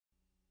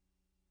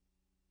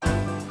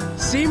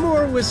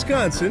Seymour,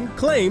 Wisconsin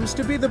claims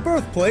to be the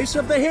birthplace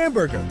of the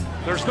hamburger.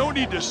 There's no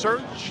need to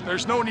search,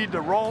 there's no need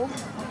to roam.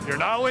 You're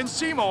now in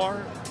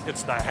Seymour.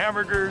 It's the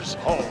hamburger's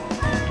home.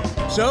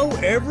 So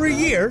every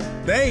year,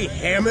 they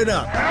ham it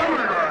up.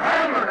 Hamburger,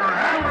 hamburger,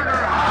 hamburger,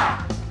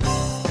 ha!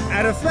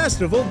 At a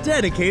festival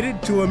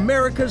dedicated to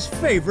America's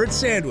favorite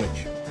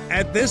sandwich.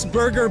 At this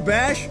burger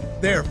bash,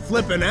 they're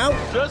flipping out.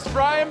 Just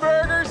frying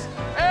burgers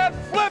and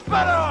flipping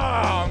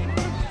them!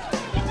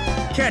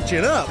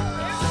 Catching up.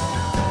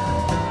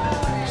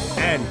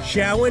 And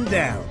chowing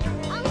down.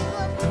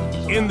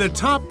 In the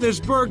Top This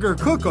Burger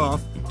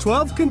cook-off,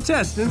 12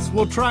 contestants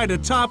will try to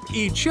top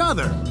each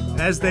other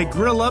as they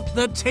grill up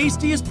the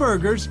tastiest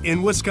burgers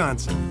in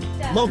Wisconsin.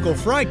 Local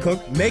fry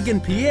cook Megan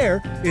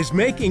Pierre is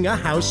making a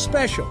house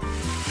special.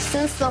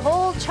 Since the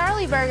whole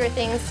Charlie Burger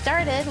thing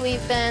started,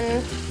 we've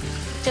been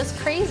just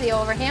crazy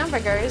over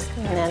hamburgers.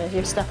 And then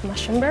your stuffed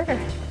mushroom burger.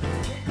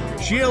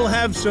 She'll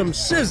have some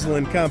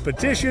sizzling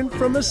competition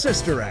from a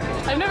sister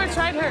act. I've never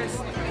tried hers.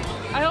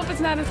 I hope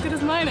it's not as good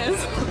as mine is.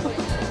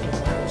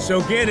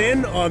 So get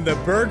in on the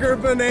Burger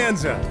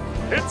Bonanza.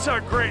 It's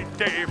a great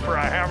day for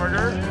a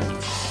hamburger.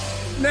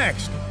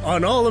 Next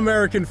on All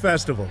American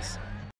Festivals.